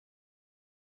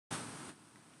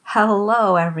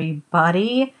Hello,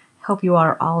 everybody. Hope you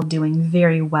are all doing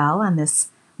very well on this,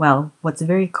 what's a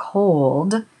very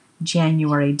cold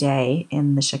January day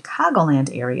in the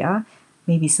Chicagoland area.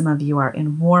 Maybe some of you are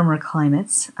in warmer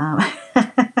climates.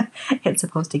 It's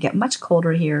supposed to get much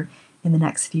colder here in the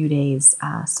next few days.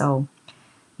 So,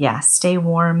 stay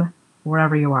warm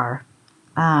wherever you are.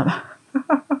 Um,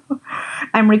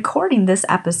 I'm recording this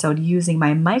episode using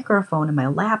my microphone and my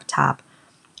laptop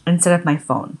instead of my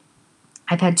phone.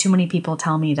 I've had too many people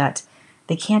tell me that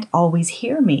they can't always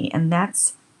hear me, and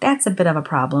that's a bit of a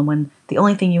problem when the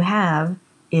only thing you have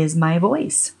is my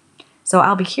voice. So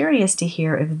I'll be curious to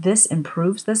hear if this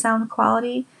improves the sound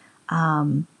quality.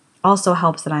 Also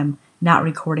helps that I'm not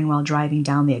recording while driving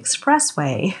down the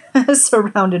expressway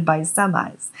surrounded by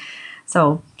semis.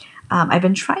 So I've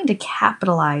been trying to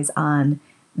capitalize on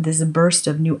this burst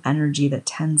of new energy that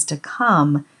tends to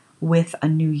come with a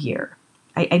new year.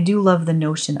 I do love the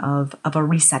notion of a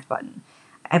reset button.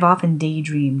 I've often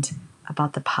daydreamed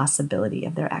about the possibility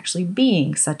of there actually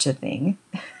being such a thing.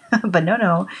 But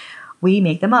no, we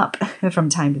make them up from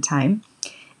time to time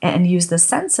and use the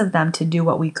sense of them to do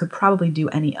what we could probably do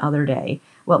any other day.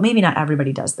 Well, maybe not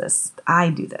everybody does this. I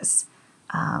do this.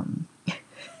 I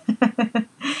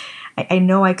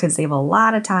know I could save a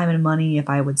lot of time and money if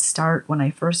I would start when I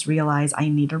first realize I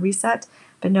need a reset,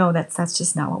 but no, that's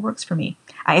just not what works for me.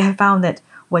 I have found that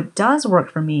what does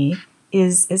work for me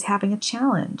is having a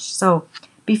challenge. So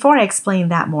before I explain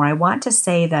that more, I want to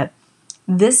say that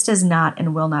this does not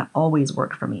and will not always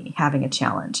work for me, having a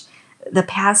challenge. The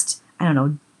past,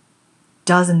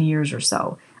 dozen years or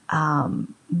so,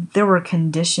 there were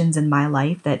conditions in my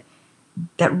life that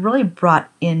really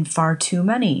brought in far too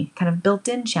many kind of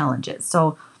built-in challenges.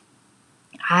 So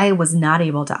I was not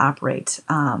able to operate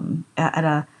at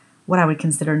a what I would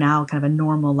consider now kind of a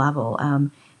normal level.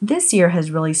 This year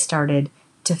has really started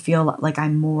to feel like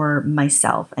I'm more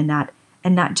myself and not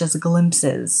just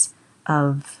glimpses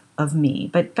of me,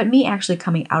 but me actually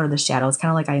coming out of the shadows, kind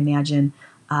of like I imagine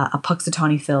a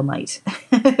Puxatawny Phil might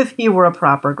if he were a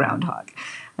proper groundhog.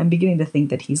 I'm beginning to think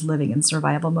that he's living in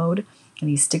survival mode, and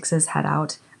he sticks his head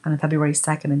out on February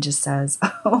 2nd and just says,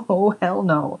 "Oh, hell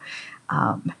no."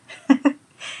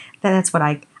 That's what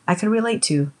I could relate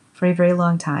to for a very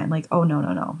long time. Like, oh,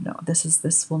 no,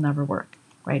 this will never work,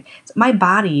 right? So my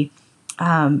body,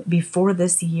 before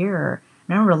this year,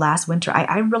 I remember last winter,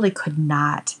 I really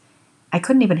I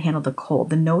couldn't even handle the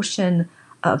cold. The notion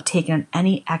of taking on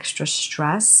any extra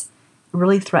stress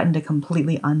really threatened to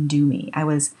completely undo me. I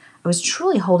was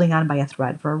truly holding on by a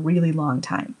thread for a really long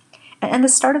time. And the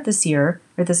start of this year,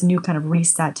 or this new kind of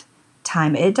reset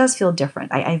time, it does feel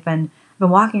different. I've been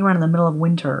walking around in the middle of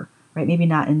winter, right? Maybe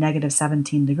not in negative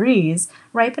 17 degrees,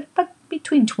 right? But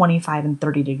between 25 and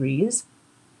 30 degrees,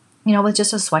 with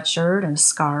just a sweatshirt and a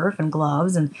scarf and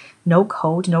gloves and no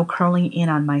coat, no curling in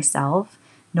on myself,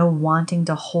 no wanting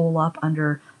to hole up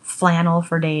under flannel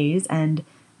for days and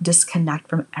disconnect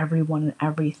from everyone and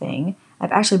everything.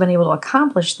 I've actually been able to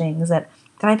accomplish things that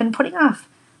I've been putting off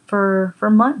for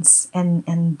months and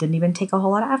didn't even take a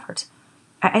whole lot of effort.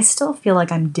 I still feel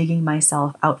like I'm digging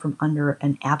myself out from under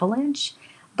an avalanche,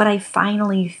 but I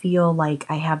finally feel like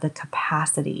I have the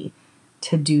capacity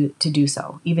to do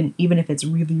so, even if it's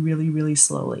really, really, really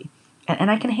slowly.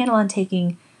 And I can handle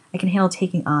taking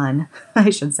on, I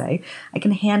should say, I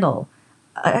can handle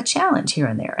a challenge here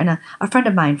and there. And a friend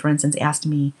of mine, for instance, asked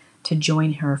me to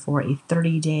join her for a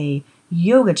 30-day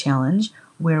yoga challenge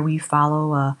where we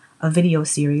follow a video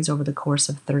series over the course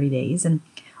of 30 days. And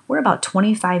we're about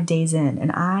 25 days in,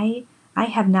 and I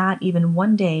have not even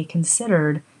one day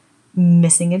considered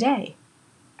missing a day.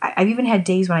 I've even had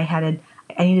days when I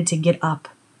needed to get up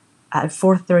at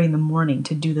 4:30 in the morning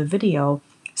to do the video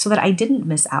so that I didn't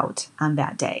miss out on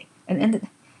that day. And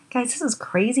guys, this is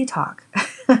crazy talk,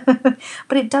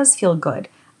 but it does feel good.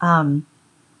 Once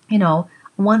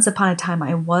upon a time,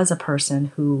 I was a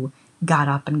person who got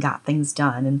up and got things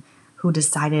done and who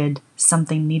decided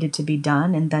something needed to be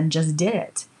done and then just did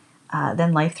it.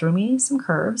 Then life threw me some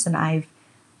curves, and I've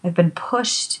been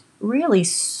pushed really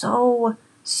so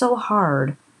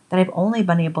hard that I've only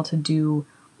been able to do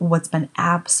what's been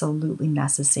absolutely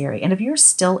necessary. And if you're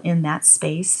still in that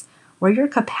space where your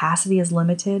capacity is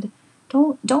limited,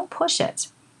 don't push it.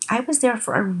 I was there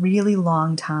for a really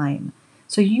long time.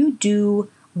 So you do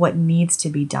what needs to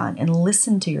be done and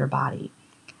listen to your body.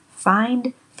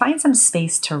 Find some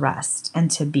space to rest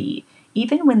and to be.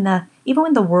 Even when the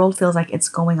world feels like it's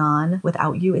going on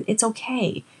without you, it's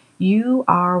okay. You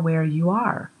are where you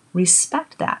are.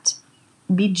 Respect that.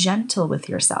 Be gentle with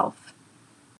yourself.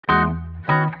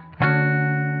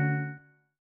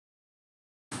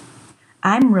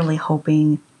 I'm really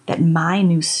hoping that my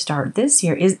new start this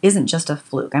year isn't just a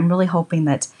fluke. I'm really hoping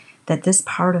that this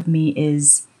part of me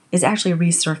is actually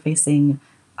resurfacing,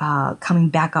 coming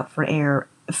back up for air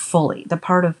fully. The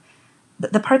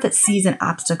part that sees an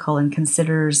obstacle and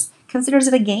considers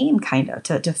it a game, kind of,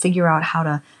 to figure out how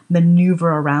to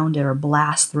maneuver around it or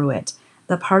blast through it.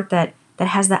 The part that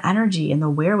has the energy and the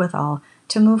wherewithal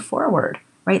to move forward,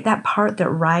 right? That part that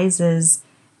rises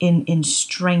in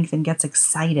strength and gets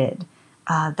excited.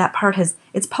 That part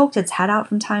it's poked its head out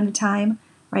from time to time,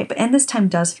 right? And this time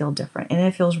does feel different, and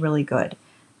it feels really good.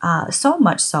 So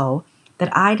much so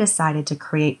that I decided to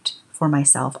create for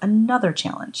myself another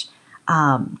challenge.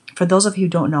 For those of you who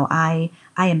don't know, I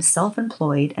am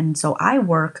self-employed, and so I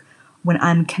work when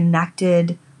I'm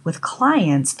connected with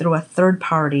clients through a third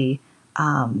party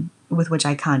with which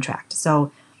I contract.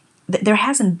 So there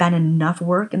hasn't been enough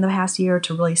work in the past year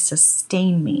to really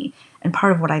sustain me. And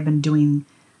part of what I've been doing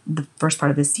the first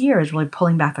part of this year is really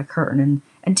pulling back the curtain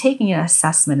and taking an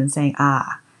assessment and saying,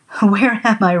 where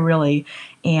am I really?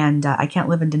 And I can't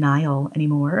live in denial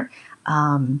anymore.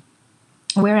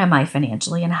 Where am I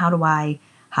financially, and how do I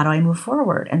move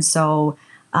forward? And so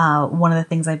one of the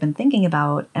things I've been thinking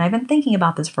about, and I've been thinking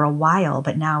about this for a while,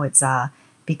 but now it's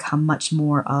become much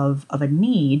more of a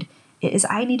need, is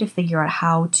I need to figure out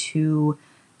how to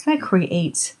kind of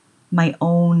create my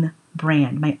own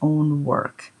brand, my own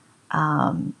work.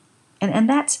 And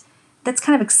that's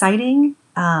kind of exciting.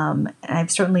 And I've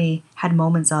certainly had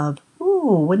moments of,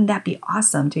 ooh, wouldn't that be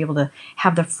awesome to be able to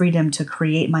have the freedom to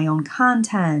create my own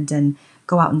content and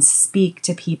go out and speak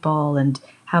to people and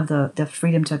have the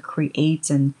freedom to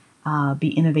create and be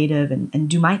innovative and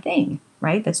do my thing,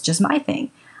 right? That's just my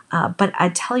thing. But I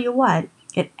tell you what,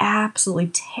 it absolutely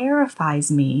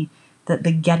terrifies me that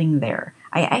the getting there.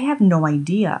 I have no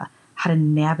idea how to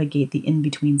navigate the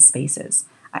in-between spaces.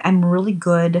 I'm really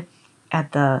good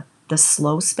at the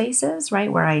slow spaces,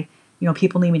 right? Where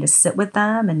people need me to sit with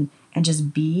them and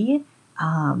just be,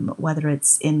 whether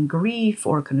it's in grief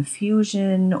or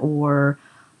confusion or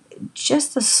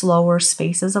just the slower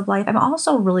spaces of life. I'm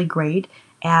also really great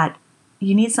at,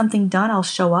 you need something done, I'll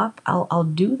show up, I'll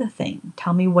do the thing.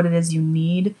 Tell me what it is you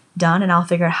need done and I'll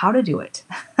figure out how to do it.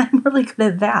 I'm really good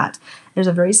at that. There's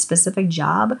a very specific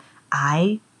job.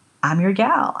 I'm your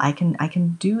gal. I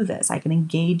can do this. I can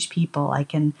engage people.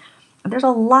 There's a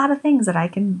lot of things that I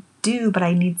can do, but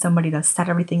I need somebody to set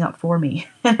everything up for me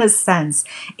in a sense.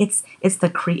 It's the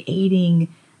creating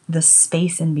the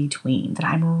space in between that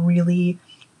I'm really,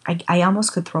 I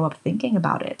almost could throw up thinking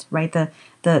about it, right? The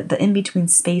in-between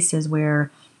spaces where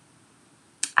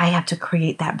I have to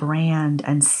create that brand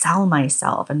and sell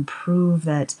myself and prove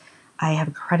that I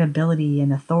have credibility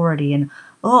and authority. And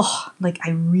I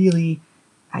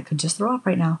could just throw up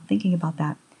right now thinking about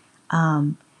that.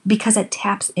 Because it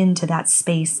taps into that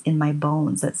space in my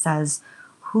bones that says,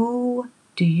 who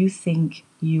do you think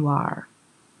you are,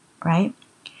 right?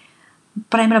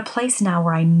 But I'm in a place now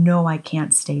where I know I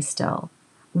can't stay still.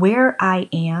 Where I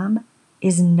am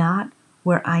is not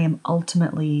where I am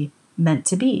ultimately meant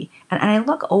to be. And I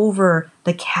look over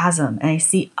the chasm and I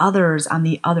see others on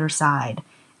the other side,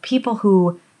 people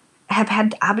who have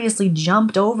had obviously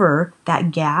jumped over that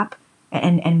gap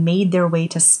and made their way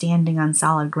to standing on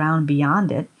solid ground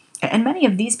beyond it. And many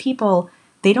of these people,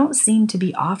 they don't seem to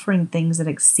be offering things that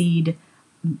exceed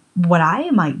what I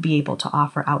might be able to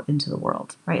offer out into the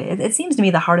world, right? It seems to me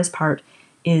the hardest part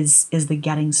is the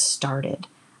getting started.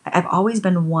 I've always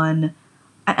been one,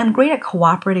 I'm great at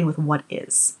cooperating with what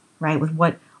is, right? With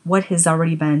what has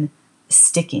already been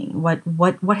sticking,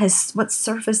 what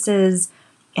surfaces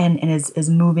and is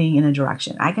moving in a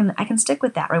direction. I can stick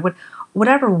with that, right?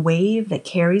 Whatever wave that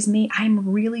carries me, I'm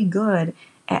really good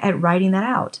at riding that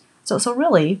out. So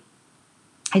really,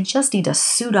 I just need to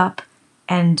suit up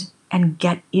and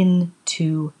get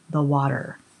into the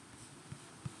water.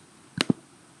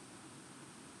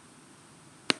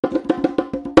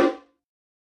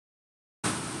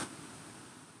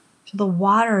 So the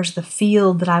water's the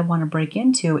field that I want to break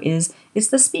into is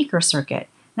the speaker circuit.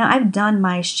 Now, I've done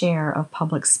my share of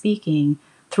public speaking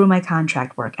through my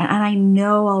contract work, and I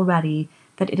know already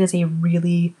that it is a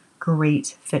really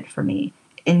great fit for me.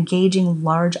 Engaging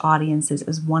large audiences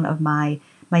is one of my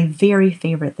very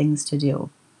favorite things to do,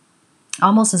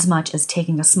 almost as much as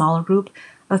taking a smaller group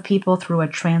of people through a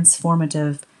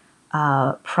transformative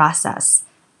process.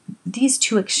 These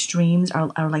two extremes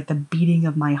are like the beating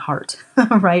of my heart,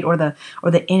 right? Or the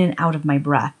in and out of my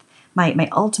breath. My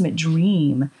ultimate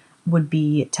dream would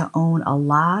be to own a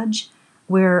lodge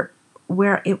where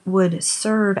it would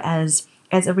serve as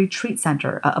a retreat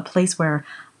center, a place where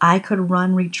I could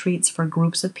run retreats for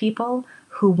groups of people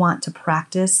who want to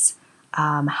practice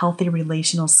healthy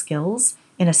relational skills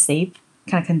in a safe,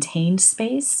 kind of contained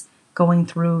space, going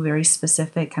through very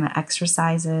specific kind of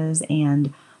exercises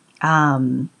and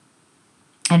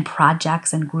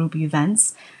projects and group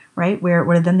events, right?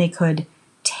 Where then they could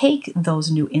take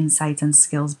those new insights and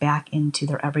skills back into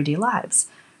their everyday lives,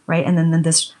 right? And then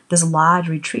this lodge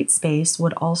retreat space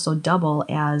would also double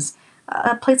as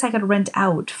a place I could rent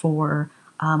out for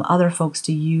other folks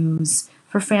to use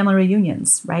for family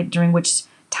reunions, right? During which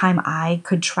time I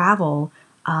could travel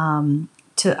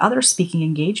to other speaking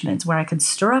engagements where I could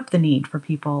stir up the need for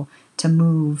people to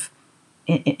move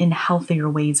in healthier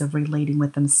ways of relating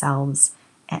with themselves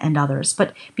and others.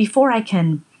 But before I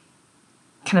can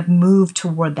kind of move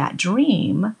toward that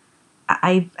dream,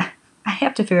 I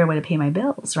have to figure out a way to pay my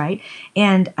bills, right?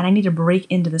 And I need to break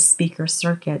into the speaker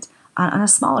circuit on a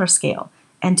smaller scale.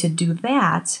 And to do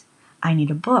that, I need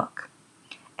a book.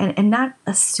 And not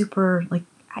a super, like,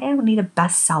 I don't need a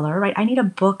bestseller, right? I need a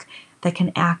book that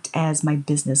can act as my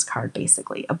business card,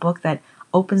 basically. A book that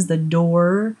opens the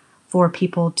door for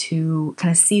people to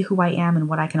kind of see who I am and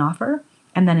what I can offer,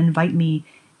 and then invite me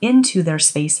into their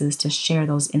spaces to share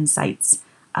those insights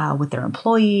with their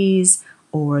employees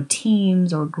or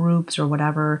teams or groups or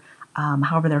whatever,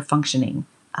 however they're functioning.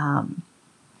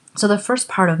 So the first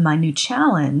part of my new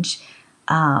challenge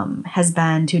has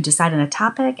been to decide on a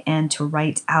topic and to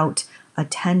write out a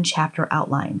 10-chapter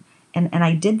outline. And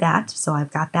I did that, so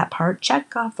I've got that part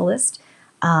checked off the list.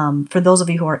 For those of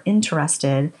you who are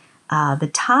interested, the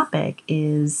topic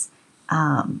is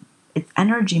it's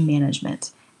energy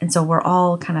management. And so we're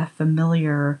all kind of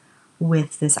familiar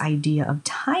with this idea of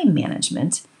time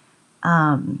management.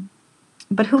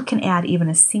 But who can add even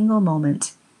a single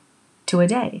moment to a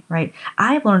day, right?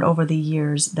 I've learned over the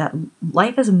years that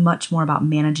life is much more about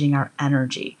managing our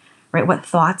energy, right? What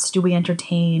thoughts do we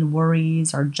entertain,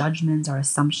 worries, our judgments, our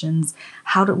assumptions?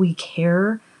 How do we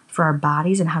care for our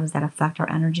bodies and how does that affect our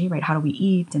energy, right? How do we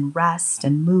eat and rest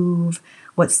and move?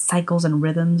 What cycles and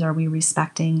rhythms are we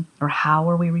respecting, or how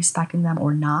are we respecting them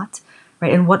or not,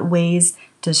 right? In what ways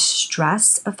does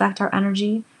stress affect our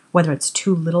energy, whether it's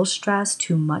too little stress,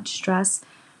 too much stress,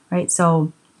 right?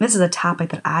 So this is a topic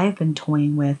that I've been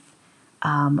toying with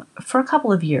for a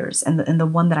couple of years, and the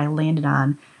one that I landed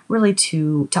on really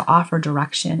to offer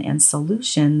direction and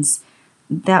solutions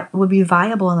that would be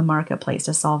viable in the marketplace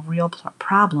to solve real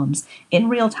problems in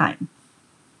real time,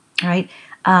 right?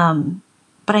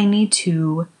 But I need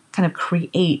to kind of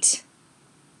create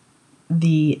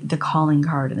the calling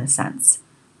card in a sense,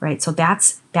 right? So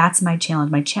that's my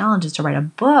challenge. My challenge is to write a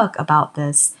book about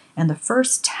this, and the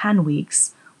first 10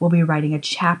 weeks we'll be writing a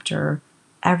chapter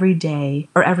every day,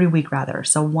 or every week rather.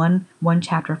 So one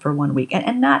chapter for 1 week,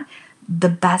 and not the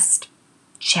best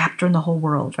chapter in the whole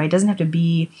world, right? It doesn't have to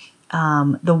be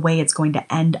the way it's going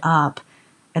to end up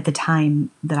at the time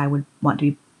that I would want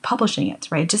to be publishing it,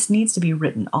 right? It just needs to be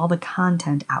written, all the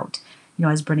content out.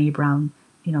 As Brené Brown,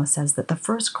 says that the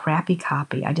first crappy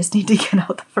copy, I just need to get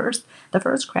out the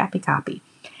first crappy copy.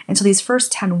 And so these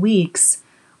first 10 weeks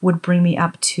would bring me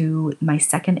up to my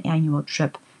second annual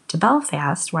trip to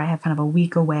Belfast, where I have kind of a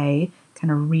week away, kind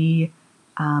of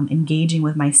engaging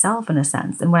with myself in a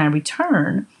sense. And when I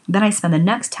return, then I spend the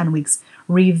next 10 weeks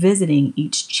revisiting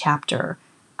each chapter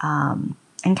and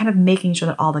kind of making sure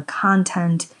that all the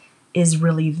content is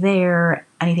really there,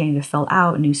 anything I need to fill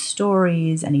out, new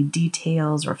stories, any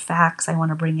details or facts I want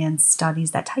to bring in,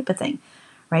 studies, that type of thing,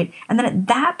 right? And then at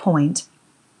that point,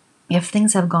 if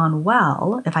things have gone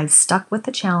well, if I've stuck with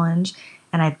the challenge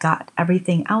and I've got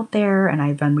everything out there and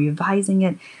I've been revising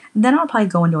it, then I'll probably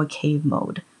go into a cave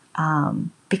mode.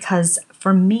 Because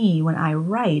for me, when I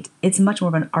write, it's much more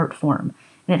of an art form,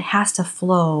 and it has to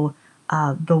flow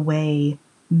the way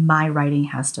my writing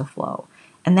has to flow.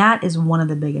 And that is one of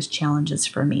the biggest challenges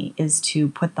for me, is to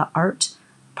put the art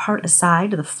part aside,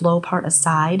 the flow part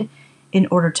aside, in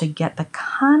order to get the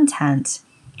content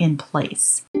in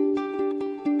place.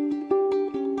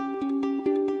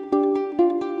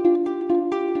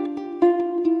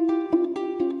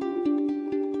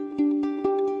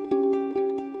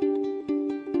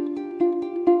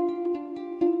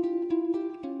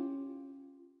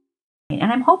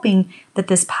 And I'm hoping that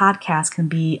this podcast can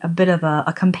be a bit of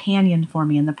a companion for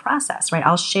me in the process, right?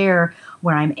 I'll share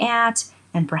where I'm at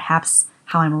and perhaps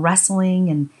how I'm wrestling,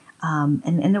 and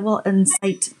it will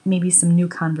incite maybe some new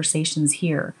conversations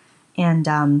here.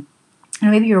 And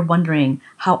maybe you're wondering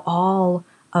how all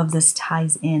of this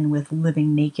ties in with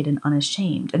living naked and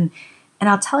unashamed. And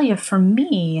I'll tell you, for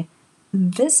me,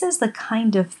 this is the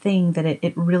kind of thing that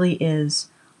it really is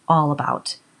all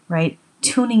about, right?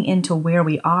 Tuning into where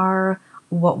we are,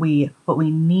 what we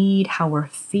need, how we're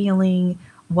feeling,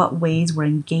 what ways we're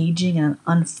engaging and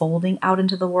unfolding out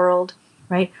into the world,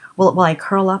 right? Will I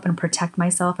curl up and protect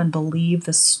myself and believe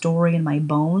the story in my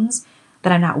bones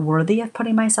that I'm not worthy of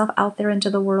putting myself out there into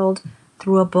the world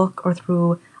through a book or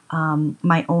through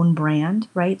my own brand,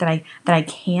 right? That I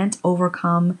can't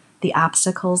overcome the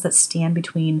obstacles that stand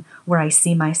between where I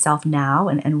see myself now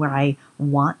and where I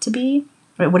want to be,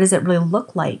 right? What does it really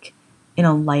look like in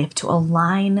a life to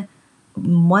align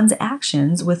one's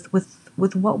actions with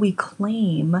what we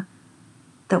claim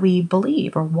that we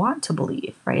believe or want to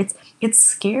believe, right? It's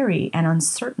scary and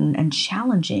uncertain and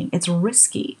challenging. It's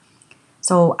risky.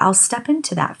 So I'll step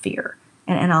into that fear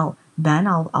and I'll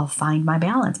find my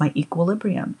balance, my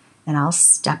equilibrium, and I'll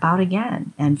step out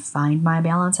again and find my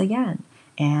balance again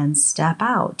and step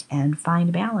out and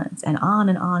find balance and on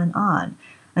and on and on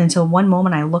until one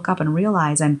moment I look up and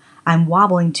realize I'm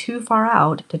wobbling too far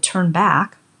out to turn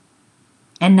back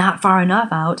and not far enough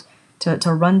out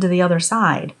to run to the other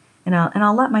side. And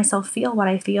I'll let myself feel what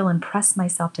I feel and press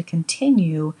myself to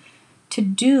continue to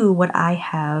do what I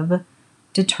have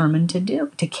determined to do,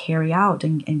 to carry out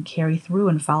and carry through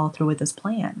and follow through with this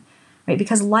plan, right?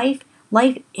 Because life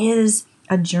is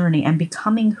a journey, and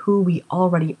becoming who we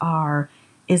already are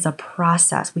is a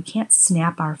process. We can't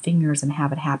snap our fingers and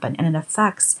have it happen, and it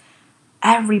affects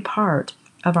every part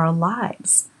of our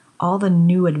lives, all the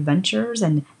new adventures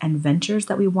and ventures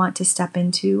that we want to step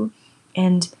into,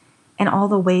 and all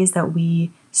the ways that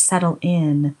we settle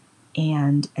in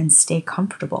and stay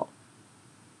comfortable.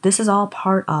 This is all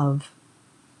part of,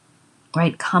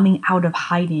 right, coming out of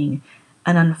hiding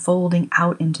and unfolding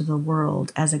out into the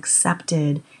world as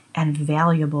accepted and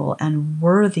valuable and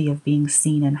worthy of being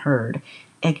seen and heard,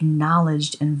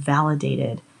 acknowledged and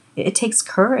validated. It takes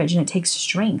courage and it takes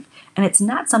strength, and it's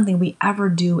not something we ever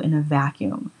do in a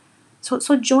vacuum.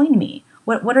 So join me.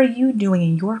 What are you doing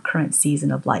in your current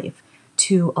season of life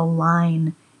to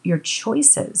align your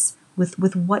choices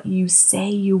with what you say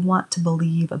you want to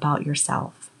believe about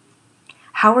yourself?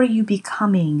 How are you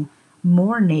becoming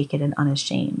more naked and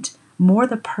unashamed, more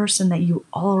the person that you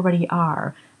already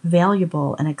are,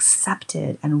 valuable and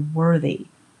accepted and worthy?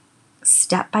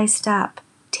 Step by step,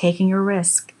 taking your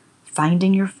risk,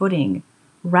 finding your footing,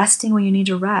 resting when you need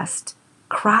to rest,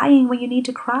 crying when you need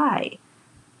to cry,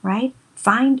 right?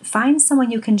 Find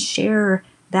someone you can share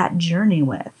that journey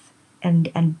with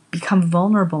and become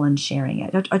vulnerable in sharing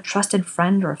it. A trusted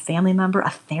friend or a family member,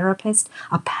 a therapist,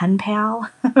 a pen pal,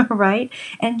 right?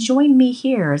 And join me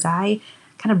here as I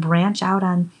kind of branch out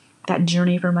on that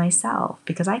journey for myself,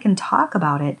 because I can talk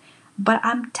about it, but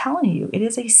I'm telling you, it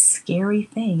is a scary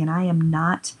thing, and I'm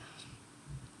not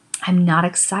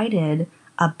excited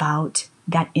about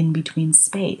that in-between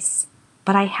space.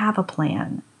 But I have a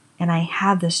plan, and I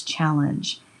have this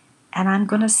challenge, and I'm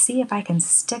going to see if I can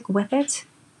stick with it,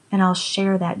 and I'll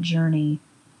share that journey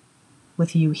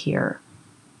with you here.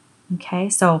 Okay,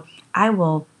 so I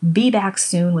will be back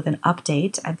soon with an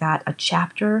update. I've got a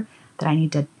chapter that I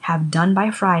need to have done by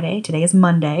Friday. Today is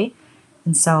Monday,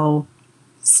 and so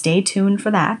stay tuned for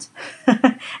that.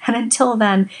 And until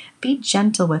then, be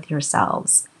gentle with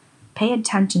yourselves. Pay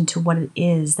attention to what it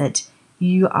is that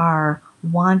you are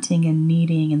wanting and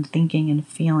needing and thinking and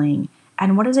feeling.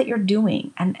 And what is it you're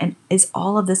doing? And is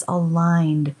all of this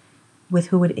aligned with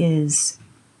who it is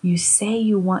you say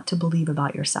you want to believe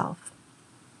about yourself?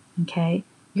 Okay?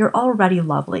 You're already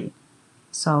lovely.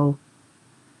 So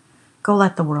go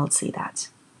let the world see that.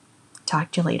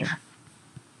 Talk to you later.